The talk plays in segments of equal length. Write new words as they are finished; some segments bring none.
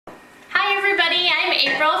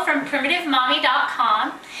April from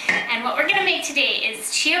PrimitiveMommy.com, and what we're going to make today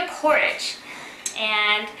is chia porridge.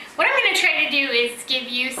 And what I'm going to try to do is give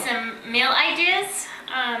you some meal ideas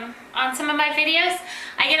on some of my videos.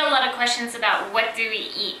 I get a lot of questions about what do we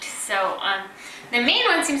eat. So the main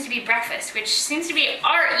one seems to be breakfast, which seems to be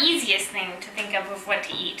our easiest thing to think of what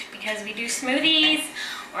to eat, because we do smoothies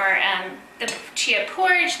or the chia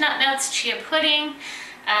porridge, nut melts, chia pudding,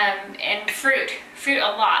 and fruit a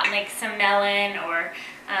lot, like some melon or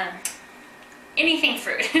anything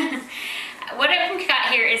fruit. What I've got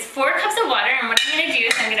here is 4 cups of water, and what I'm going to do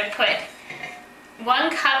is I'm going to put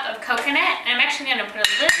 1 cup of coconut, and I'm actually going to put a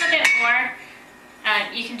little bit more.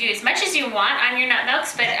 You can do as much as you want on your nut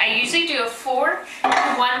milks, but I usually do a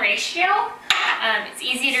 4:1 ratio. It's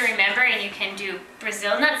easy to remember, and you can do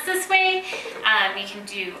Brazil nuts this way. You can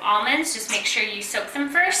do almonds, just make sure you soak them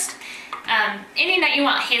first. Any nut you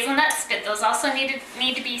want, hazelnuts, but those also need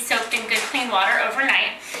to be soaked in good clean water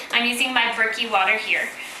overnight. I'm using my Berkey water here.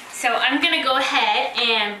 So I'm going to go ahead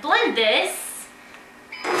and blend this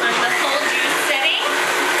on the whole juice setting.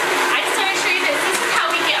 I just want to show you this. This is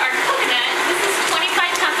how we get our coconut. This is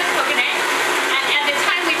 25 pounds of coconut, and at the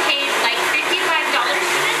time we paid like $55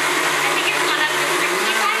 for this. I think it's gone up to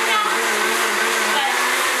 $65 now. But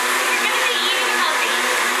if you're going to be eating healthy,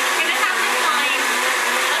 you're going to have to find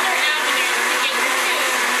other avenues to get your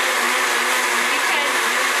food, because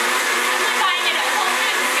simply buying it at Whole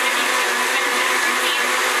Foods is going to be too expensive to feed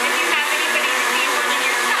if you have anybody to feed more than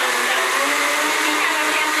yourself. So we have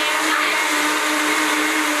a family of 5.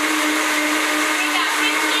 We got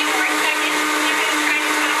 15 more seconds. I'm going to try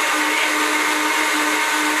to talk over this.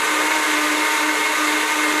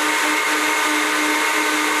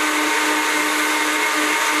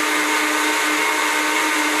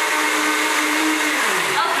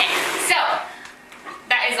 Okay, so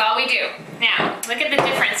that is all we do. Now, look at the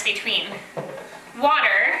difference between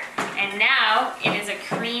water and now it is a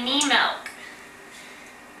creamy milk.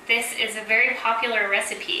 This is a very popular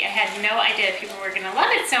recipe. I had no idea people were going to love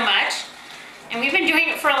it so much, and we've been doing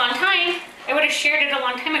it for a long time. I would have shared it a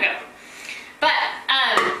long time ago. But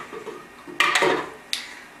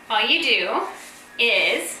all you do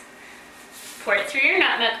is pour it through your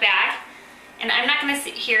nut milk bag, and I'm not going to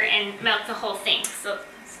sit here and milk the whole thing, so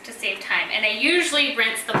to save time. And I usually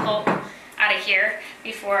rinse the pulp out of here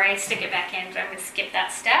before I stick it back in, but I'm going to skip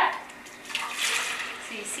that step.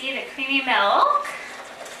 So you see the creamy milk.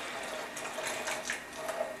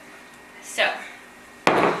 So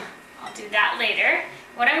I'll do that later.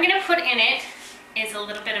 What I'm going to put in it is a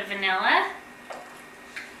little bit of vanilla,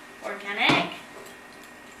 organic,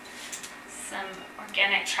 some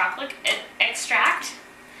organic chocolate extract,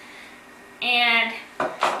 and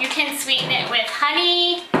you can sweeten it with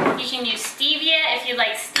honey. You can use stevia if you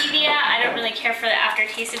like stevia. I don't really care for the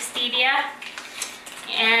aftertaste of stevia.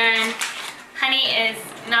 And honey is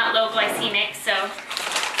not low glycemic, so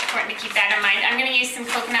it's important to keep that in mind. I'm going to use some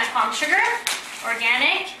coconut palm sugar,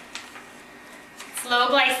 organic. It's low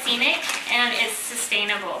glycemic and is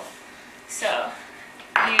sustainable. So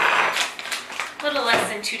use a little less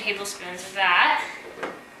than 2 tablespoons of that.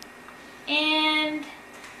 And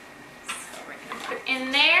so we're going to put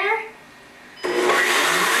in there.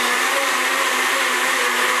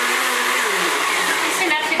 Just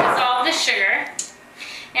enough to dissolve the sugar.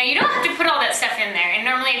 Now you don't have to put all that stuff in there, and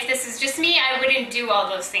normally if this is just me, I wouldn't do all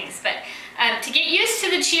those things, but to get used to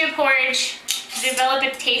the chia porridge, to develop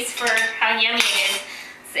a taste for how yummy it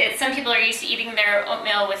is, some people are used to eating their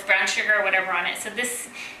oatmeal with brown sugar or whatever on it, so this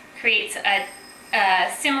creates a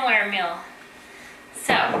similar meal.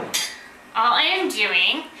 So all I am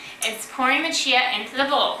doing is pouring the chia into the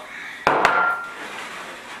bowl.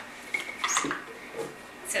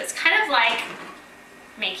 So it's kind of like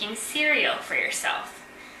making cereal for yourself.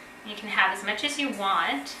 You can have as much as you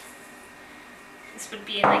want. This would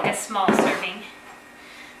be like a small serving.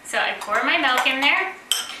 So I pour my milk in there,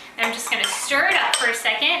 and I'm just going to stir it up for a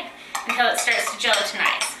second until it starts to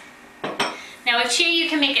gelatinize. Now with chia, you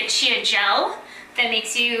can make a chia gel that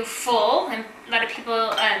makes you full, and a lot of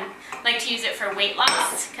people like to use it for weight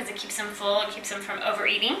loss because it keeps them full, it keeps them from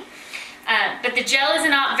overeating. But the gel is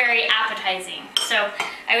not very appetizing, so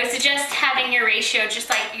I would suggest having your ratio just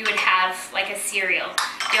like you would have like a cereal.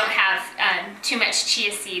 You don't have too much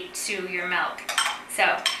chia seed to your milk. So,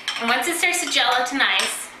 and once it starts to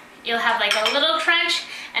gelatinize, you'll have like a little crunch,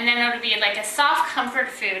 and then it'll be like a soft comfort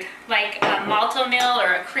food, like a malto meal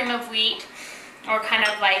or a cream of wheat, or kind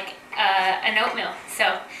of like an oatmeal.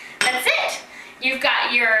 So that's it. You've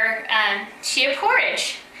got your chia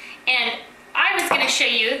porridge, and I was going to show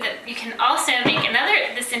you that you can also make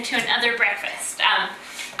this into another breakfast.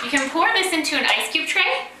 You can pour this into an ice cube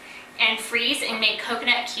tray and freeze and make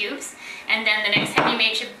coconut cubes, and then the next time you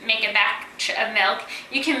make a batch of milk,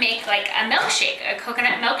 you can make like a milkshake, a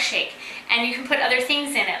coconut milkshake, and you can put other things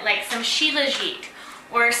in it, like some shilajit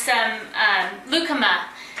or some lucuma.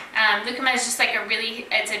 Lucuma is just like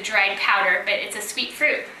it's a dried powder, but it's a sweet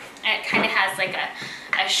fruit. And it kind of has like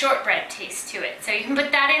a shortbread taste to it. So you can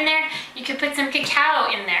put that in there. You can put some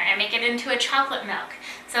cacao in there and make it into a chocolate milk.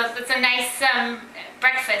 So it's a nice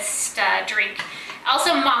breakfast drink.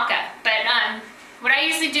 Also maca, but what I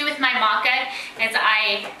usually do with my maca is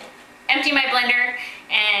I empty my blender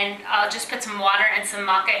and I'll just put some water and some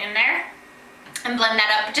maca in there and blend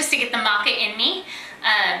that up just to get the maca in me,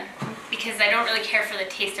 because I don't really care for the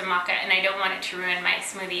taste of maca and I don't want it to ruin my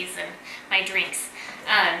smoothies and my drinks.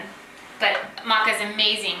 But maca is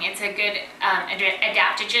amazing. It's a good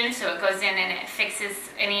adaptogen, so it goes in and it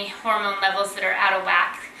fixes any hormone levels that are out of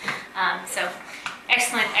whack. So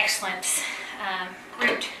excellent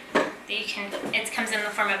root that you can. It comes in the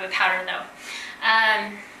form of a powder though.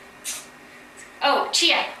 Oh,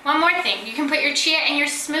 chia. One more thing. You can put your chia in your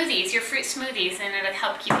smoothies, your fruit smoothies, and it'll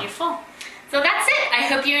help keep you full. So that's it. I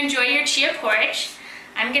hope you enjoy your chia porridge.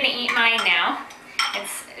 I'm gonna eat mine now.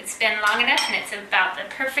 It's been long enough and it's about the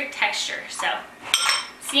perfect texture. So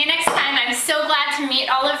see you next time. I'm so glad to meet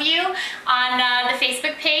all of you on the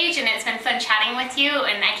Facebook page, and it's been fun chatting with you,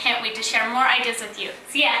 and I can't wait to share more ideas with you.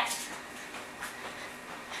 See ya.